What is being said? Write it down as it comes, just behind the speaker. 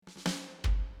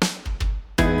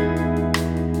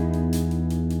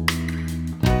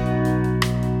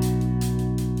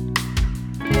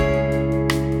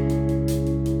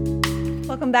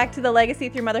Welcome back to the Legacy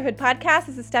Through Motherhood podcast.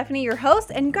 This is Stephanie, your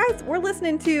host. And you guys, we're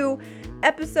listening to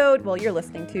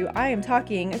I am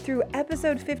talking through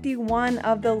episode 51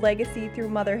 of the Legacy Through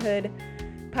Motherhood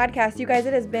podcast. You guys,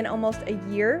 it has been almost a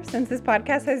year since this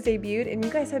podcast has debuted, and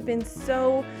you guys have been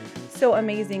so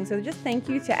amazing. So just thank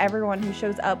you to everyone who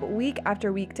shows up week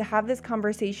after week to have this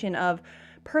conversation of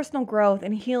personal growth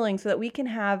and healing so that we can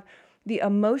have the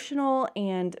emotional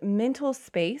and mental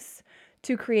space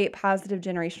to create positive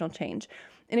generational change.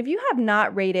 And if you have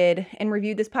not rated and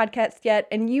reviewed this podcast yet,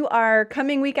 and you are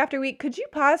coming week after week, could you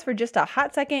pause for just a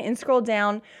hot second and scroll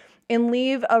down and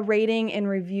leave a rating and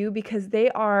review, because they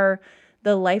are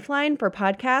the lifeline for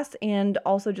podcasts and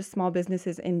also just small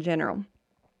businesses in general.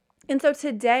 And so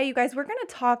today, you guys, we're going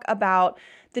to talk about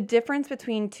the difference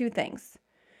between two things.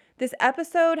 This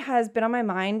episode has been on my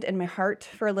mind and my heart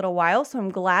for a little while, so I'm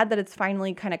glad that it's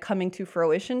finally kind of coming to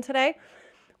fruition today.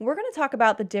 We're going to talk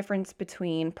about the difference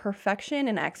between perfection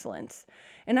and excellence.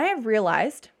 And I have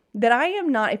realized that I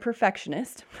am not a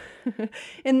perfectionist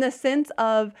in the sense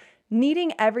of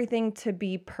needing everything to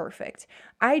be perfect.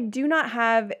 I do not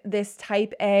have this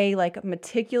type A,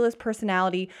 meticulous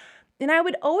personality. And I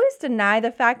would always deny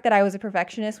the fact that I was a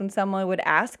perfectionist when someone would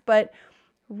ask. But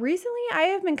recently I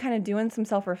have been kind of doing some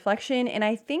self-reflection, and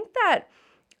I think that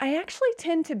I actually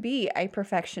tend to be a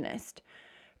perfectionist.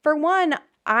 For one,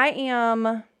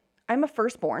 I'm a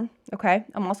firstborn, okay?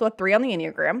 I'm also a 3 on the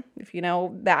Enneagram. If you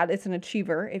know that, it's an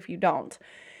achiever if you don't.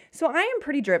 So I am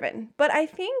pretty driven, but I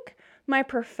think my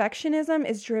perfectionism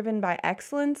is driven by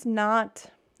excellence, not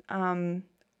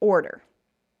order,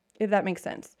 if that makes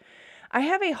sense. I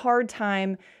have a hard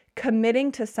time committing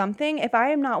to something if I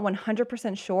am not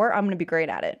 100% sure I'm going to be great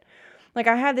at it.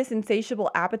 I have this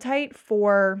insatiable appetite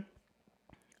for,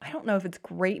 I don't know if it's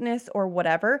greatness or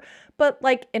whatever, but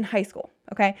in high school,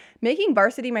 okay? Making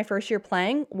varsity my first year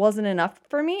playing wasn't enough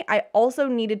for me. I also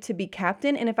needed to be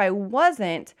captain. And if I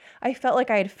wasn't, I felt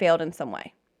like I had failed in some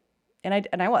way. And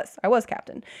I was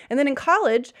captain. And then in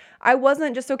college, I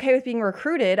wasn't just okay with being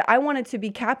recruited. I wanted to be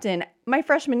captain my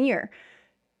freshman year.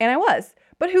 And I was.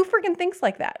 But who freaking thinks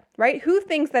like that, right? Who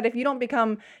thinks that if you don't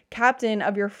become captain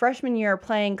of your freshman year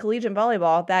playing collegiate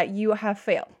volleyball, that you have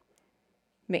failed?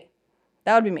 Me.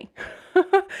 That would be me.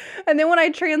 And then when I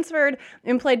transferred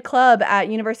and played club at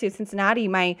University of Cincinnati,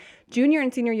 my junior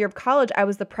and senior year of college, I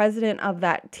was the president of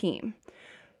that team.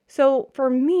 So for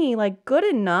me, good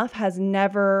enough has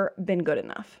never been good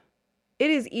enough. It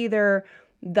is either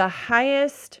the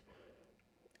highest,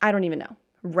 I don't even know,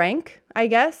 rank, I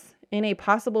guess, in a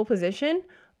possible position,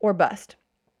 or bust.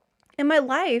 In my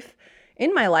life,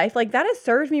 that has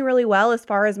served me really well as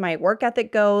far as my work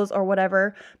ethic goes or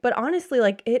whatever. But honestly,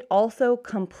 it also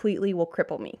completely will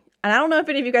cripple me. And I don't know if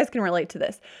any of you guys can relate to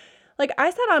this. I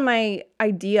sat on my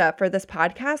idea for this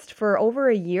podcast for over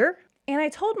a year, and I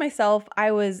told myself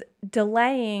I was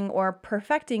delaying or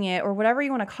perfecting it or whatever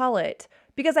you want to call it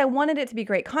because I wanted it to be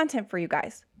great content for you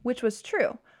guys, which was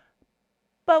true.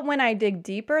 But when I dig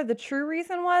deeper, the true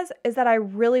reason is that I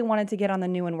really wanted to get on the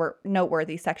new and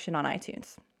noteworthy section on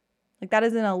iTunes. That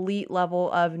is an elite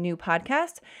level of new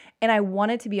podcast, and I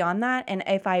wanted to be on that. And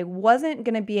if I wasn't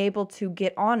going to be able to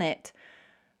get on it,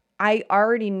 I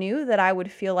already knew that I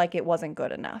would feel like it wasn't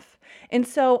good enough. And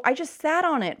so I just sat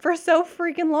on it for so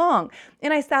freaking long.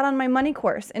 And I sat on my money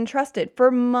course and trusted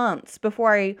for months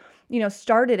before I,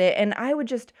 started it. And I would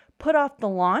just put off the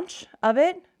launch of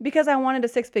it because I wanted a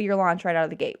 6-figure launch right out of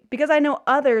the gate. Because I know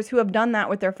others who have done that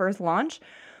with their first launch.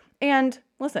 And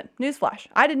listen, newsflash,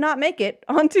 I did not make it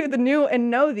onto the new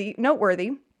and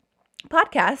noteworthy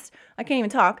podcast. I can't even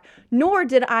talk, nor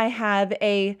did I have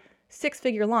a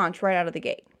 6-figure launch right out of the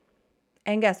gate.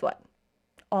 And guess what?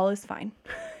 All is fine.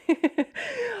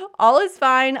 All is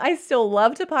fine. I still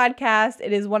love to podcast.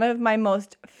 It is one of my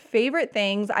most favorite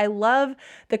things. I love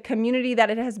the community that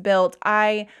it has built.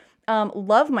 I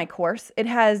love my course. It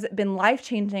has been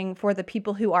life-changing for the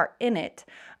people who are in it.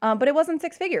 But it wasn't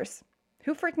 6 figures.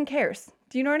 Who freaking cares?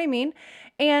 Do you know what I mean?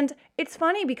 And it's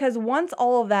funny because once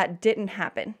all of that didn't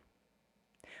happen,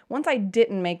 once I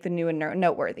didn't make the new and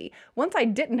noteworthy, once I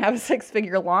didn't have a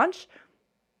 6-figure launch,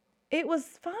 it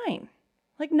was fine.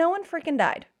 No one freaking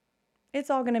died.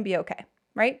 It's all going to be okay,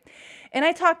 right? And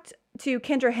I talked to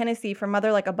Kendra Hennessy from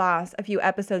Mother Like a Boss a few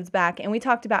episodes back, and we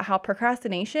talked about how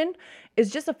procrastination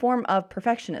is just a form of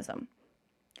perfectionism.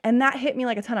 And that hit me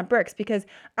like a ton of bricks because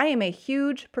I am a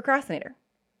huge procrastinator.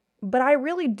 But I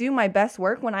really do my best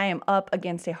work when I am up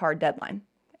against a hard deadline.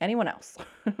 Anyone else?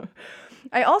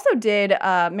 I also did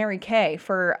Mary Kay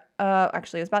for,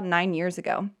 actually it was about 9 years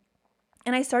ago.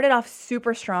 And I started off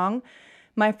super strong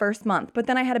my first month, but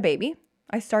then I had a baby.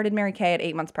 I started Mary Kay at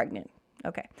 8 months pregnant.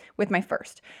 Okay, with my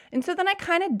first. And so then I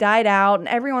kind of died out, and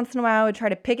every once in a while I would try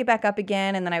to pick it back up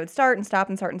again, and then I would start and stop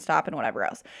and start and stop and whatever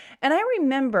else. And I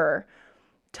remember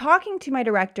talking to my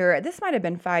director, this might have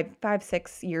been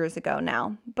 6 years ago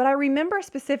now, but I remember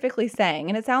specifically saying,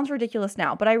 and it sounds ridiculous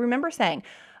now, but I remember saying,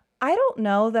 I don't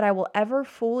know that I will ever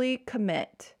fully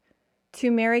commit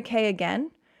to Mary Kay again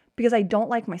because I don't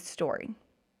like my story,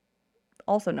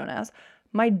 also known as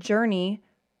my journey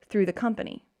through the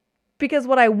company. Because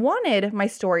what I wanted my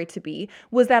story to be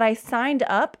was that I signed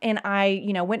up and I,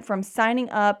 went from signing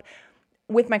up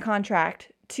with my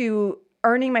contract to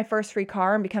earning my first free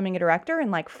car and becoming a director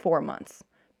in like 4 months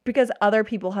because other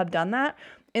people have done that.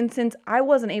 And since I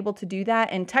wasn't able to do that,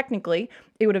 and technically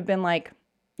it would have been like,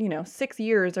 6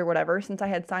 years or whatever since I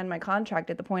had signed my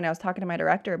contract at the point I was talking to my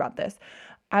director about this,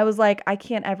 I was like, I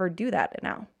can't ever do that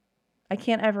now. I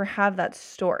can't ever have that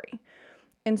story.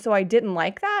 And so I didn't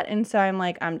like that. And so I'm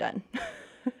like, I'm done.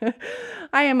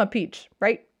 I am a peach,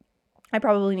 right? I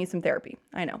probably need some therapy.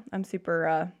 I know. I'm super,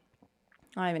 I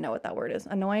don't even know what that word is.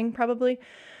 Annoying, probably.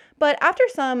 But after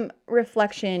some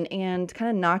reflection and kind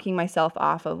of knocking myself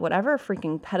off of whatever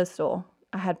freaking pedestal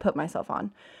I had put myself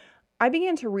on, I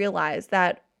began to realize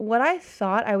that what I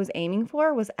thought I was aiming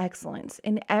for was excellence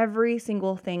in every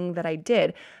single thing that I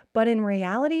did. But in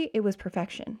reality, it was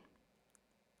perfection.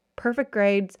 Perfect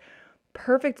grades,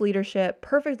 perfect leadership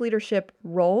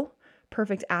role,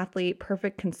 perfect athlete,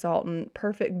 perfect consultant,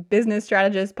 perfect business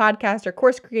strategist, podcaster,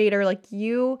 course creator, like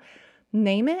you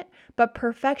name it. But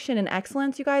perfection and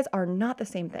excellence, you guys, are not the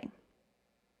same thing.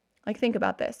 Like, think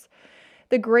about this.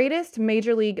 The greatest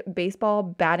Major League Baseball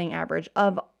batting average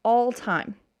of all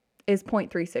time is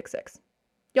 .366.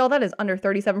 Y'all, that is under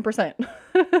 37%.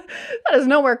 That is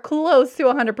nowhere close to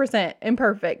 100%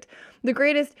 imperfect. The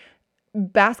greatest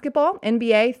basketball,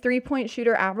 NBA, 3-point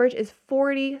shooter average is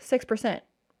 46%.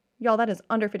 Y'all, that is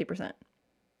under 50%.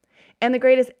 And the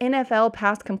greatest NFL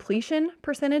pass completion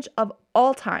percentage of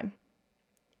all time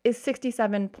is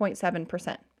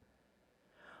 67.7%.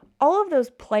 All of those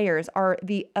players are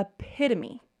the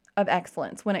epitome of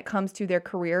excellence when it comes to their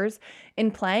careers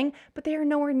in playing, but they are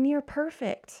nowhere near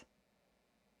perfect.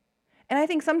 And I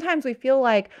think sometimes we feel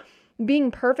like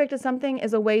being perfect at something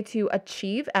is a way to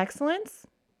achieve excellence,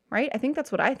 right? I think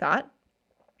that's what I thought.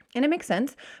 And it makes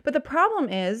sense. But the problem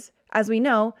is, as we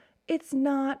know, it's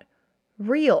not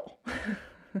real.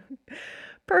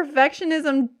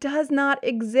 Perfectionism does not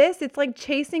exist. It's like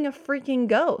chasing a freaking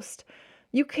ghost.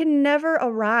 You can never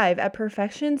arrive at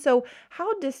perfection. So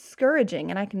how discouraging,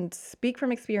 and I can speak from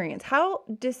experience, how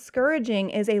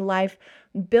discouraging is a life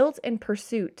built in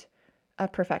pursuit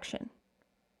of perfection?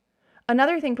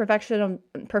 Another thing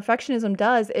perfectionism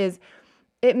does is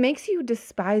it makes you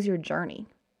despise your journey.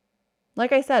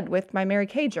 Like I said, with my Mary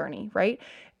Kay journey, right?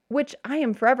 Which I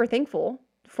am forever thankful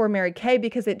for Mary Kay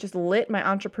because it just lit my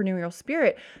entrepreneurial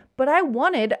spirit. But I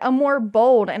wanted a more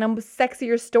bold and a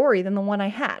sexier story than the one I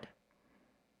had.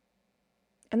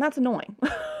 And that's annoying.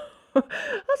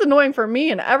 That's annoying for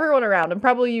me and everyone around, and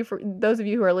probably you, for those of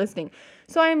you who are listening.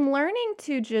 So I'm learning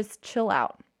to just chill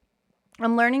out.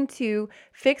 I'm learning to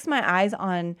fix my eyes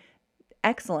on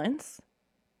excellence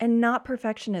and not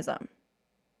perfectionism,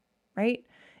 right?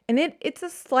 And it's a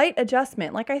slight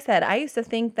adjustment. Like I said, I used to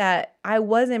think that I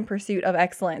was in pursuit of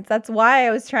excellence. That's why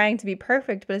I was trying to be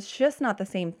perfect, but it's just not the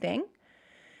same thing.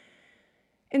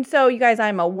 And so, you guys,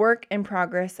 I'm a work in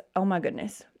progress. Oh my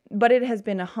goodness. But it has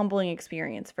been a humbling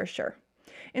experience for sure.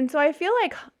 And so I feel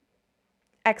like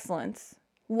excellence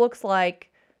looks like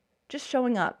just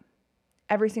showing up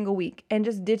every single week and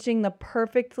just ditching the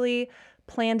perfectly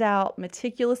planned out,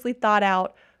 meticulously thought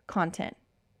out content,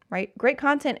 right? Great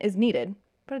content is needed,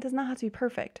 but it does not have to be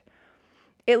perfect.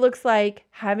 It looks like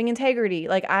having integrity.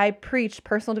 Like, I preach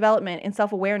personal development and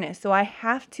self-awareness, so I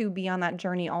have to be on that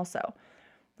journey also.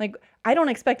 Like, I don't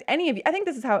expect any of you. I think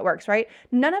this is how it works, right?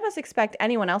 None of us expect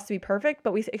anyone else to be perfect,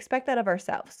 but we expect that of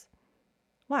ourselves.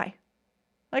 Why?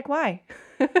 Like, why?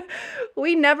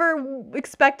 We never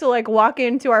expect to walk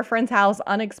into our friend's house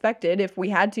unexpected if we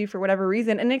had to for whatever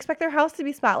reason and expect their house to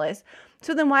be spotless.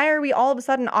 So then why are we all of a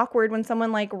sudden awkward when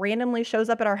someone randomly shows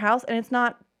up at our house and it's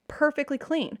not perfectly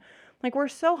clean? We're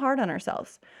so hard on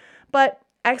ourselves. But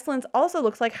excellence also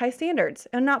looks like high standards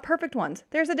and not perfect ones.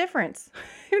 There's a difference.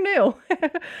 Who knew?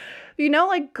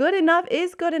 Good enough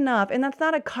is good enough. And that's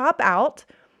not a cop-out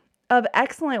of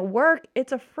excellent work.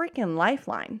 It's a freaking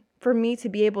lifeline for me to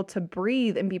be able to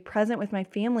breathe and be present with my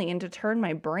family and to turn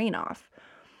my brain off.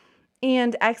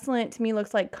 And excellent to me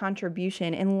looks like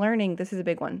contribution and learning. This is a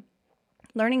big one.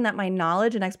 Learning that my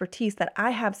knowledge and expertise that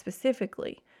I have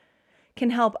specifically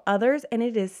can help others, and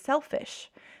it is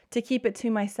selfish to keep it to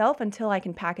myself until I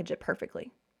can package it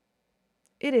perfectly.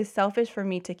 It is selfish for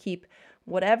me to keep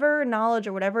whatever knowledge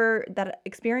or whatever that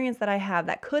experience that I have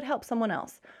that could help someone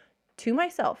else to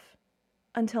myself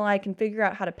until I can figure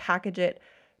out how to package it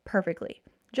perfectly.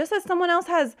 Just as someone else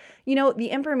has, the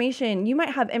information, you might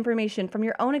have information from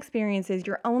your own experiences,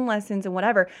 your own lessons and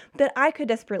whatever that I could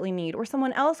desperately need or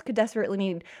someone else could desperately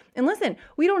need. And listen,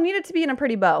 we don't need it to be in a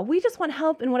pretty bow. We just want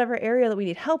help in whatever area that we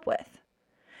need help with.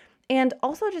 And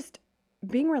also just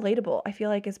being relatable, I feel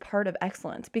like is part of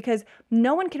excellence because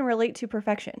no one can relate to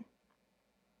perfection.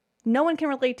 No one can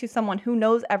relate to someone who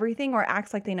knows everything or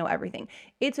acts like they know everything.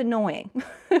 It's annoying.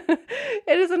 It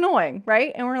is annoying,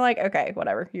 right? And we're like, okay,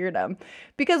 whatever, you're dumb.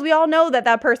 Because we all know that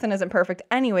that person isn't perfect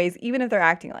anyways, even if they're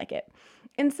acting like it.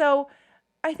 And so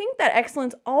I think that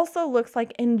excellence also looks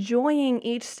like enjoying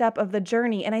each step of the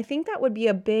journey. And I think that would be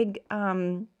a big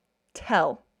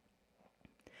tell.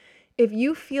 If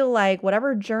you feel like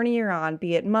whatever journey you're on,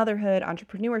 be it motherhood,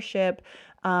 entrepreneurship,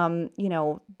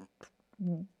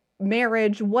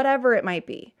 marriage, whatever it might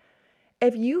be,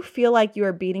 if you feel like you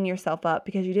are beating yourself up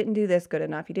because you didn't do this good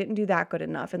enough, you didn't do that good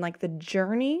enough, and like the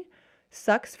journey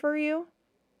sucks for you,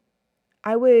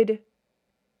 I would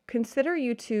consider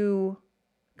you to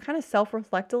kind of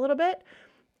self-reflect a little bit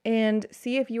and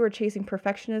see if you are chasing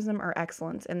perfectionism or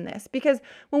excellence in this. Because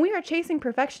when we are chasing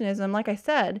perfectionism, like I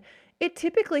said, it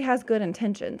typically has good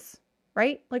intentions,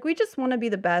 right? Like we just want to be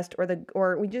the best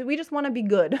or we just want to be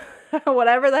good,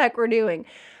 whatever the heck we're doing.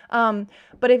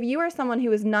 But if you are someone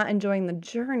who is not enjoying the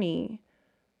journey,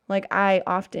 like I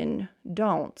often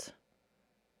don't,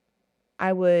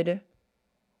 I would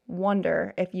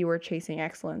wonder if you were chasing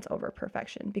excellence over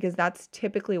perfection, because that's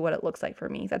typically what it looks like for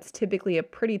me. That's typically a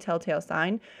pretty telltale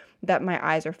sign that my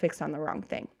eyes are fixed on the wrong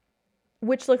thing,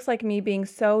 which looks like me being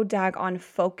so daggone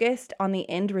focused on the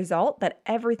end result that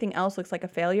everything else looks like a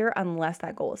failure unless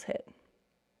that goal is hit.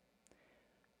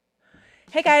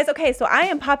 Hey guys, okay, so I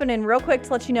am popping in real quick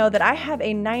to let you know that I have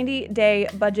a 90-day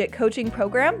budget coaching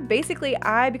program. Basically,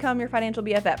 I become your financial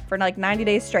BFF for like 90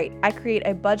 days straight. I create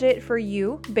a budget for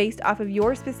you based off of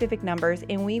your specific numbers,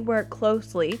 and we work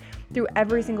closely through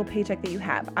every single paycheck that you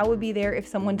have. I would be there if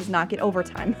someone does not get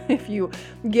overtime, if you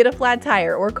get a flat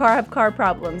tire or have car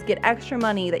problems, get extra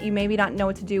money that you maybe not know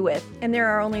what to do with. And there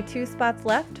are only 2 spots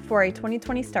left for a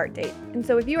 2020 start date. And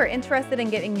so if you are interested in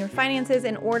getting your finances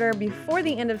in order before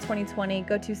the end of 2020,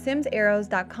 go to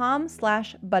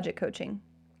simsarrows.com/budget coaching.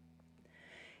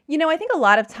 I think a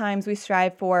lot of times we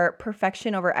strive for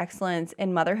perfection over excellence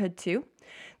in motherhood too.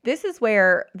 This is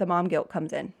where the mom guilt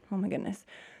comes in. Oh my goodness.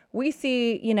 We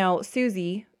see,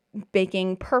 Susie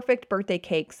baking perfect birthday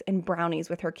cakes and brownies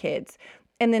with her kids.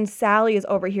 And then Sally is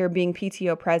over here being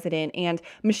PTO president, and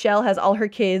Michelle has all her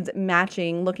kids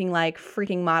matching, looking like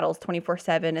freaking models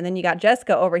 24/7. And then you got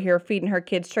Jessica over here feeding her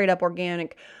kids straight up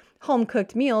organic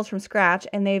home-cooked meals from scratch,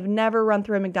 and they've never run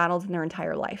through a McDonald's in their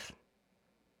entire life.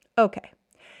 Okay,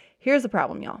 here's the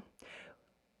problem, y'all.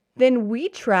 Then we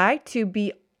try to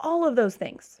be all of those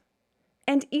things.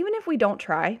 And even if we don't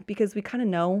try, because we kind of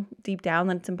know deep down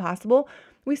that it's impossible,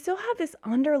 we still have this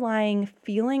underlying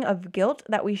feeling of guilt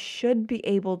that we should be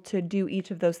able to do each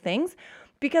of those things.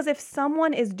 Because if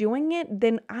someone is doing it,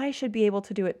 then I should be able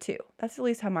to do it too. That's at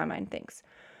least how my mind thinks.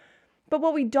 But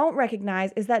what we don't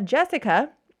recognize is that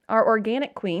Jessica, our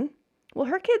organic queen, well,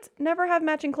 her kids never have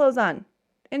matching clothes on,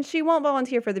 and she won't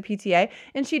volunteer for the PTA,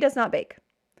 and she does not bake.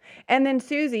 And then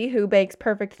Susie, who bakes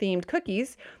perfect themed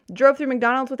cookies, drove through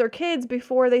McDonald's with her kids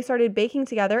before they started baking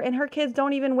together, and her kids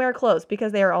don't even wear clothes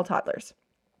because they are all toddlers.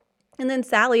 And then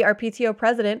Sally, our PTO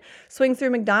president, swings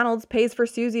through McDonald's, pays for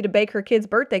Susie to bake her kids'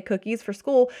 birthday cookies for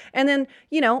school, and then,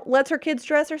 lets her kids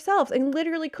dress herself and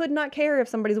literally could not care if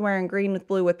somebody's wearing green with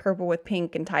blue with purple with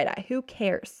pink and tie-dye. Who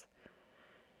cares?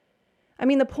 I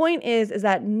mean, the point is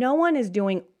that no one is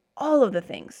doing all of the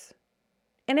things.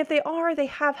 And if they are, they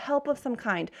have help of some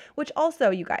kind, which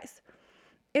also, you guys,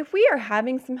 if we are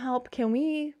having some help, can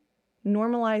we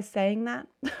normalize saying that?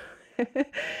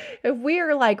 If we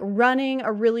are like running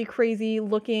a really crazy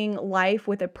looking life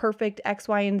with a perfect X,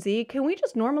 Y, and Z, can we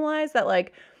just normalize that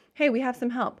like, hey, we have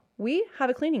some help. We have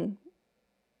a cleaning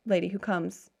lady who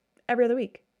comes every other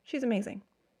week. She's amazing.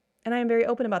 And I am very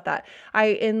open about that.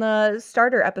 In the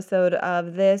starter episode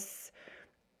of this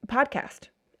podcast,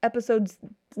 episode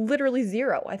literally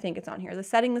 0, I think it's on here, the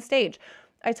setting the stage,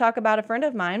 I talk about a friend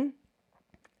of mine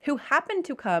who happened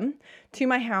to come to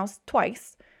my house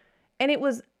twice. And it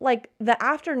was like the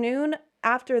afternoon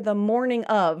after the morning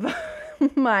of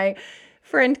my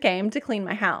friend came to clean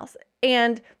my house.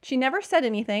 And she never said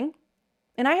anything.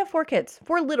 And I have 4 kids,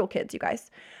 4 little kids, you guys.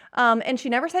 And she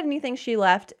never said anything. She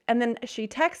left. And then she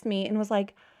texted me and was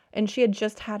like, and she had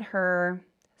just had her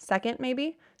second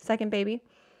baby.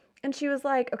 And she was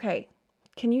like, okay,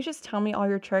 can you just tell me all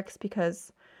your tricks?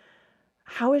 Because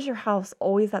how is your house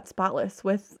always that spotless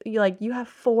with, you have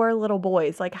 4 little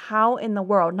boys? Like, how in the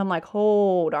world? And I'm like,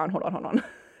 hold on.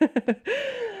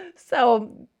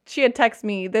 So she had texted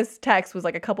me. This text was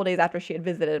like a couple days after she had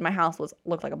visited. My house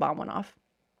looked like a bomb went off,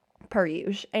 per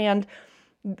usual. And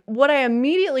what I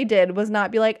immediately did was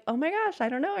not be like, oh my gosh, I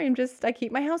don't know, I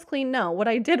keep my house clean. No, what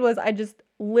I did was I just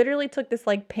literally took this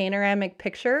like panoramic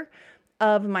picture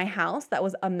of my house that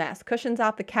was a mess. Cushions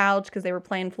off the couch because they were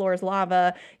playing Floor's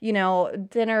Lava,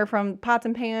 dinner from pots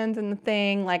and pans and the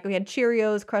thing. Like, we had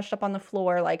Cheerios crushed up on the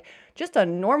floor, like just a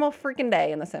normal freaking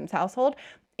day in the Sims household.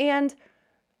 And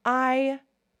I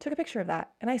took a picture of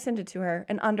that and I sent it to her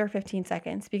in under 15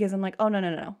 seconds because I'm like, oh,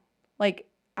 no. Like,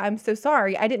 I'm so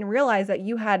sorry. I didn't realize that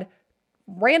you had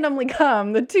randomly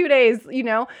come the 2 days,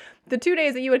 the 2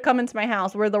 days that you would come into my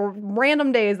house were the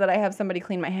random days that I have somebody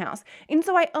clean my house. And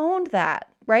so I owned that,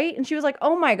 right? And she was like,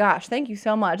 oh my gosh, thank you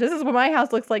so much. This is what my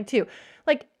house looks like too.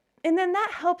 Like, and then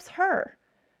that helps her.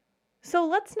 So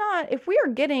let's not, if we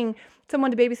are getting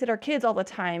someone to babysit our kids all the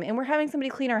time and we're having somebody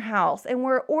clean our house and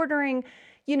we're ordering,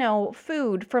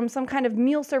 food from some kind of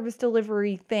meal service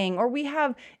delivery thing, or we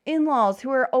have in-laws who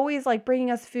are always like bringing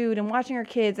us food and watching our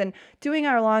kids and doing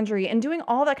our laundry and doing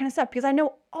all that kind of stuff, because I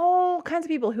know all kinds of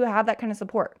people who have that kind of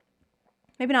support.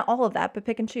 Maybe not all of that, but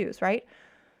pick and choose, right?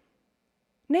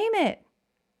 Name it.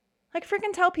 Like,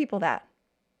 freaking tell people that.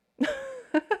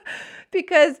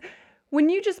 Because when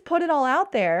you just put it all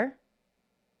out there,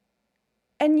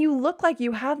 and you look like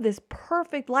you have this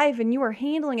perfect life and you are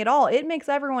handling it all, it makes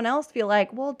everyone else feel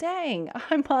like, well, dang,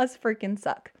 I must freaking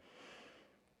suck.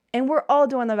 And we're all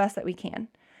doing the best that we can.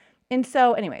 And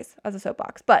so, anyways, as a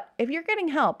soapbox. But if you're getting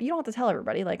help, you don't have to tell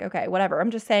everybody, like, okay, whatever. I'm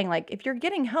just saying, like, if you're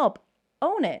getting help,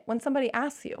 own it when somebody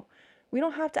asks you. We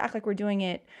don't have to act like we're doing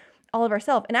it all of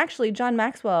ourselves. And actually, John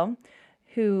Maxwell,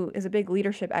 who is a big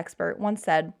leadership expert, once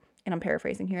said, and I'm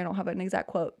paraphrasing here, I don't have an exact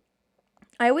quote,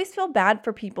 I always feel bad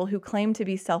for people who claim to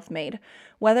be self-made,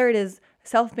 whether it is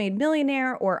self-made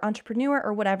millionaire or entrepreneur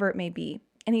or whatever it may be.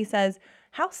 And he says,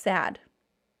 how sad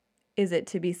is it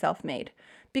to be self-made?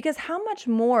 Because how much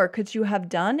more could you have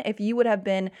done if you would have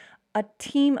been a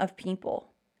team of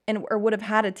people or would have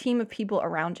had a team of people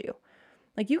around you?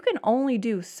 Like, you can only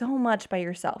do so much by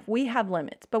yourself. We have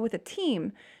limits, but with a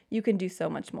team, you can do so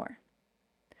much more.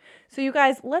 So you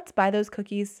guys, let's buy those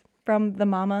cookies from the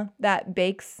mama that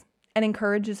bakes and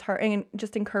encourages her, and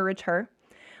just encourage her.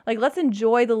 Like, let's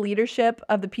enjoy the leadership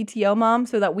of the PTO mom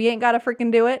so that we ain't got to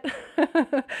freaking do it.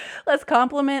 Let's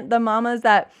compliment the mamas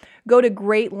that go to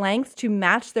great lengths to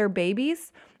match their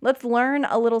babies. Let's learn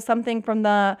a little something from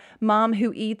the mom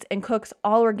who eats and cooks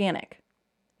all organic.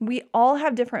 We all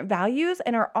have different values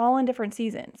and are all in different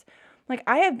seasons. Like,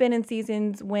 I have been in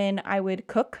seasons when I would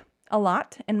cook a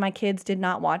lot and my kids did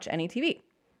not watch any TV.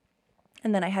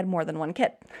 And then I had more than one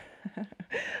kid.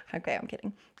 Okay, I'm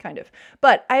kidding, kind of.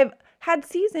 But I've had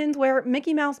seasons where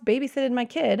Mickey Mouse babysitted my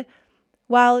kid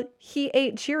while he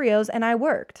ate Cheerios and I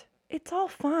worked. It's all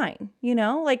fine,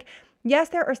 Like, yes,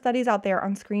 there are studies out there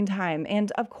on screen time,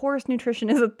 and of course, nutrition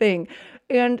is a thing.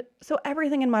 And so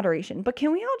everything in moderation. But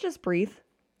can we all just breathe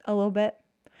a little bit?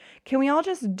 Can we all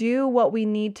just do what we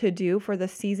need to do for the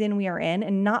season we are in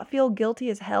and not feel guilty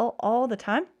as hell all the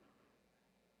time?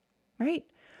 Right?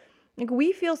 Like,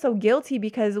 we feel so guilty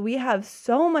because we have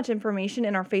so much information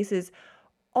in our faces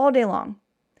all day long.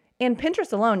 And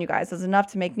Pinterest alone, you guys, is enough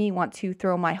to make me want to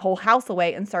throw my whole house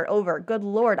away and start over. Good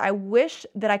Lord, I wish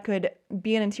that I could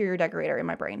be an interior decorator in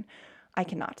my brain. I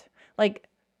cannot. Like,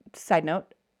 side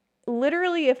note,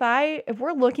 literally, if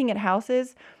we're looking at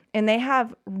houses and they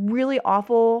have really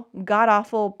awful,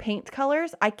 god-awful paint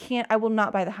colors, I will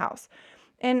not buy the house.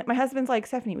 And my husband's like,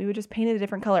 Stephanie, we would just paint it a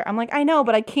different color. I'm like, I know,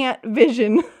 but I can't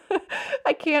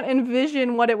I can't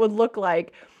envision what it would look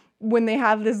like when they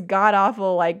have this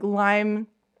god-awful, like, lime,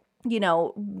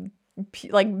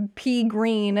 like pea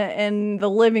green in the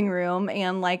living room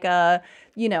and like a,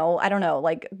 I don't know,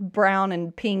 like brown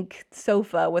and pink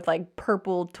sofa with like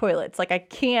purple toilets. Like, I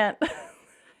can't,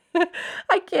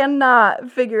 I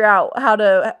cannot figure out how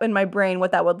to, in my brain,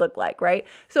 what that would look like, right?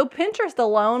 So Pinterest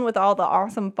alone with all the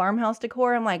awesome farmhouse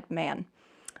decor, I'm like, man,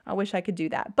 I wish I could do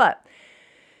that. But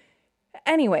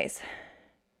anyways,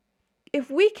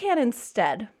 if we can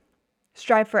instead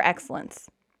strive for excellence,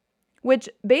 which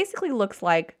basically looks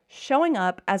like showing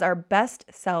up as our best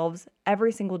selves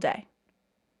every single day.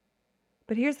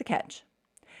 But here's the catch.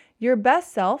 Your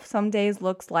best self some days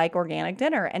looks like organic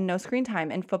dinner and no screen time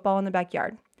and football in the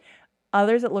backyard.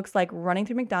 Others, it looks like running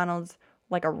through McDonald's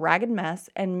like a ragged mess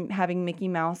and having Mickey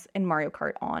Mouse and Mario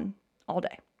Kart on all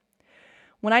day.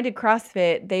 When I did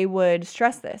CrossFit, they would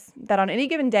stress this, that on any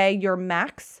given day, your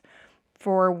max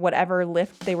for whatever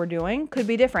lift they were doing could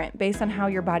be different based on how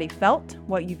your body felt,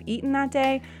 what you've eaten that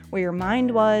day, where your mind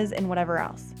was, and whatever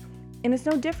else. And it's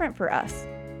no different for us.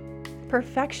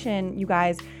 Perfection, you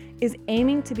guys, is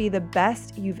aiming to be the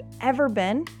best you've ever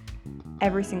been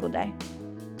every single day.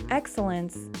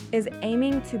 Excellence is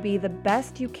aiming to be the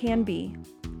best you can be,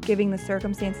 given the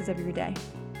circumstances of your day.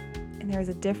 And there is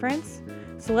a difference.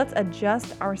 So let's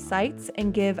adjust our sights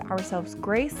and give ourselves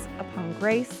grace upon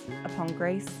grace upon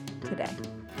grace today.